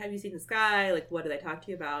 like, have you seen this guy? Like, what did I talk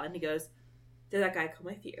to you about? And he goes, did that guy come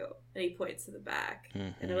with you? And he points to the back.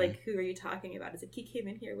 And they're like, who are you talking about? He's like, he came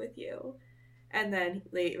in here with you. And then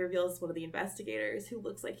it reveals one of the investigators who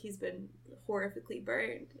looks like he's been horrifically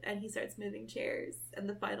burned. And he starts moving chairs. And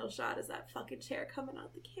the final shot is that fucking chair coming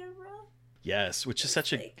out the camera. Yes, which is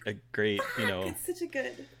such like, a great, you know. It's such a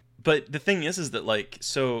good... But the thing is that like,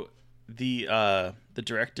 so the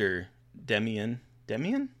director Demian,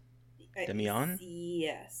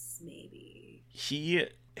 yes, maybe, he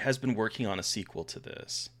has been working on a sequel to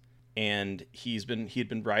this, and he had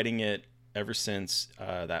been writing it ever since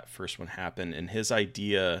that first one happened, and his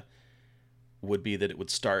idea would be that it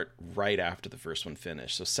would start right after the first one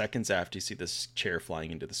finished, so seconds after you see this chair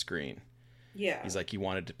flying into the screen. He's like, he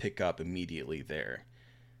wanted to pick up immediately there,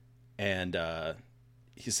 and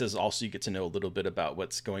he says also you get to know a little bit about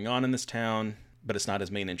what's going on in this town, but it's not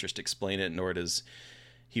his main interest to explain it, nor does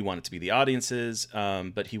he want it to be the audience's,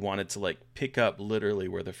 but he wanted to like pick up literally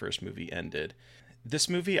where the first movie ended. This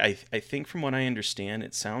movie, I think from what I understand,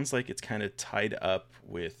 it sounds like it's kind of tied up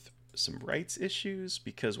with some rights issues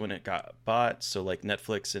because when it got bought, so like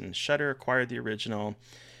Netflix and Shudder acquired the original,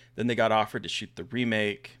 then they got offered to shoot the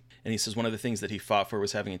remake. And he says one of the things that he fought for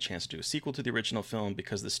was having a chance to do a sequel to the original film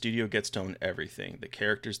because the studio gets to own everything, the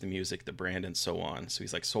characters, the music, the brand, and so on. So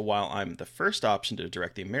he's like, so while I'm the first option to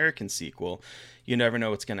direct the American sequel, you never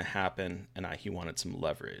know what's going to happen. And he wanted some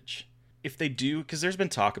leverage. If they do, because there's been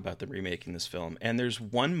talk about them remaking this film, and there's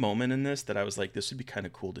one moment in this that I was like, this would be kind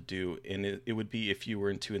of cool to do. And it would be if you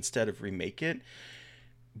were to, instead of remake it,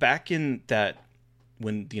 back in that,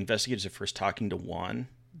 when the investigators are first talking to Juan,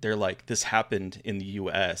 they're like, this happened in the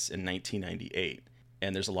US in 1998,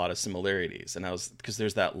 and there's a lot of similarities. And because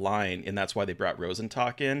there's that line, and that's why they brought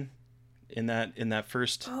Rosentalk in that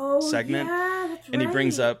first segment. Yeah, that's and he right.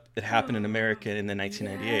 brings up it happened in America in the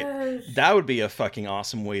 1998. Yes. That would be a fucking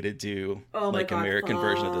awesome way to do American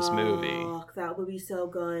version of this movie. That would be so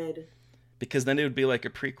good. Because then it would be like a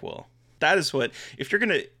prequel. That is what, if you're going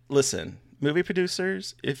to listen, movie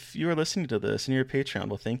producers, if you are listening to this and you're a Patreon,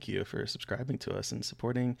 well, thank you for subscribing to us and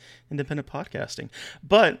supporting independent podcasting.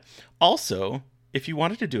 But also, if you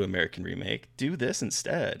wanted to do American remake, do this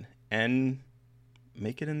instead and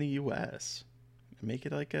make it in the US. Make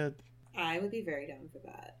it like a... I would be very down for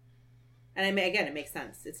that. And again, it makes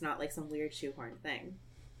sense. It's not like some weird shoehorn thing.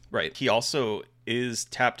 Right. He also is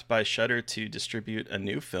tapped by Shudder to distribute a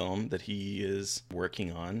new film that he is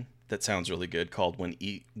working on that sounds really good, called When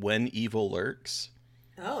Evil Lurks.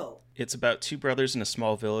 Oh. It's about two brothers in a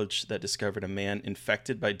small village that discovered a man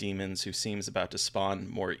infected by demons who seems about to spawn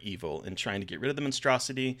more evil. And trying to get rid of the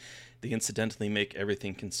monstrosity, they incidentally make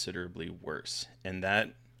everything considerably worse. And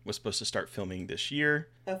that was supposed to start filming this year.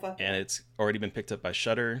 Oh, fuck. And it's already been picked up by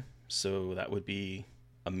Shudder, so that would be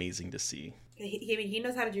amazing to see. He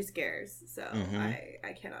knows how to do scares, so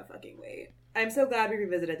I cannot fucking wait. I'm so glad we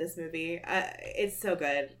revisited this movie. It's so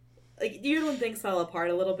good. Like, even when things fell apart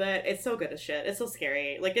a little bit, it's so good as shit. It's so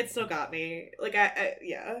scary. Like, it still got me. Like,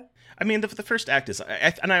 yeah. I mean, the first act is...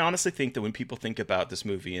 and I honestly think that when people think about this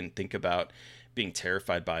movie and think about being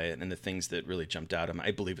terrified by it and the things that really jumped out at them, I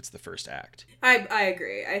believe it's the first act. I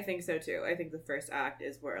agree. I think so, too. I think the first act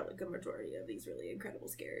is where, like, a majority of these really incredible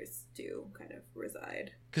scares do kind of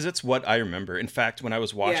reside. Because it's what I remember. In fact, when I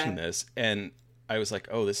was watching this, and I was like,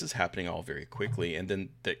 oh, this is happening all very quickly. And then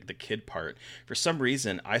the kid part, for some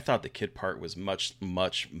reason, I thought the kid part was much,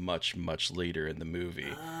 much, much, much later in the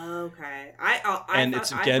movie. Okay.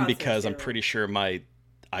 It's again because I'm pretty sure my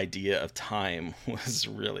idea of time was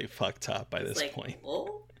really fucked up by this point.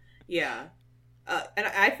 Oh? Yeah. And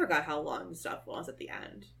I forgot how long the stuff was at the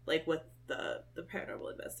end. Like with the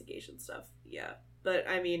paranormal investigation stuff. Yeah. But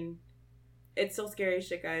I mean... it's still scary as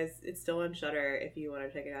shit, guys. It's still on Shudder if you want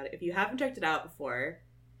to check it out. If you haven't checked it out before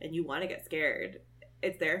and you want to get scared,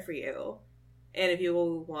 it's there for you. And if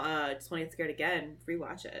you just want to get scared again,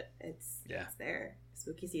 rewatch it. It's there.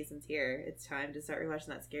 Spooky season's here. It's time to start rewatching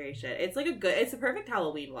that scary shit. It's like it's a perfect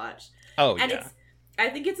Halloween watch. Oh, and yeah. I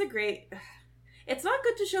think it's a great... It's not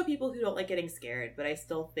good to show people who don't like getting scared, but I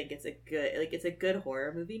still think it's a good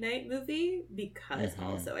horror movie because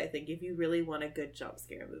also I think if you really want a good jump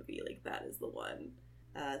scare movie, like that is the one.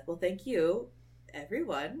 Well, thank you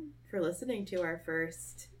everyone for listening to our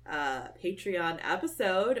first Patreon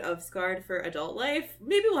episode of Scarred for Adult Life.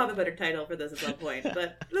 Maybe we'll have a better title for this at some point,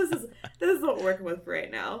 but this is what we're working with for right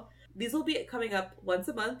now. These will be coming up once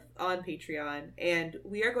a month on Patreon, and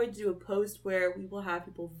we are going to do a post where we will have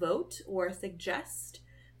people vote or suggest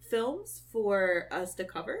films for us to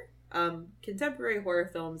cover. Contemporary horror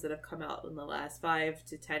films that have come out in the last 5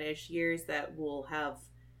 to 10-ish years that will have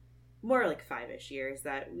more like 5-ish years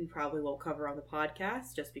that we probably won't cover on the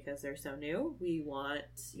podcast just because they're so new. We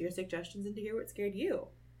want your suggestions and to hear what scared you.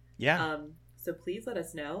 Yeah. So please let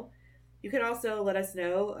us know. You can also let us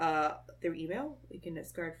know through email. You can at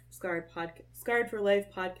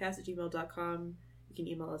scarredforlifepodcast@gmail.com. You can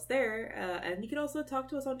email us there. And you can also talk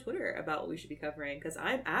to us on Twitter about what we should be covering, because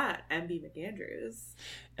I'm at MB McAndrews.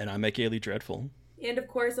 And I'm at Gailey Dreadful. And of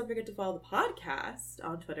course, don't forget to follow the podcast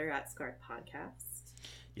on Twitter at Scarred Podcast.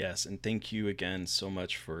 Yes, and thank you again so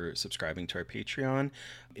much for subscribing to our Patreon.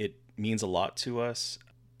 It means a lot to us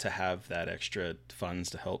to have that extra funds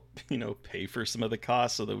to help, pay for some of the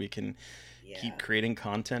costs so that we can keep creating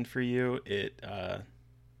content for you. It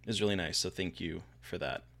is really nice. So thank you for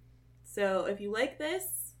that. So if you like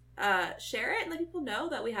this, share it and let people know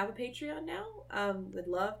that we have a Patreon now. Would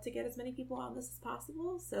love to get as many people on this as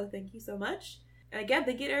possible. So thank you so much. And again,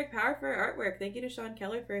 thank you to Eric Power for our artwork. Thank you to Sean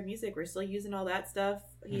Keller for our music. We're still using all that stuff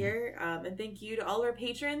here. And thank you to all our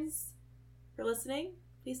patrons for listening.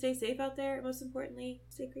 Please stay safe out there. And most importantly,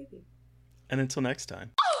 stay creepy. And until next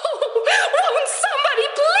time.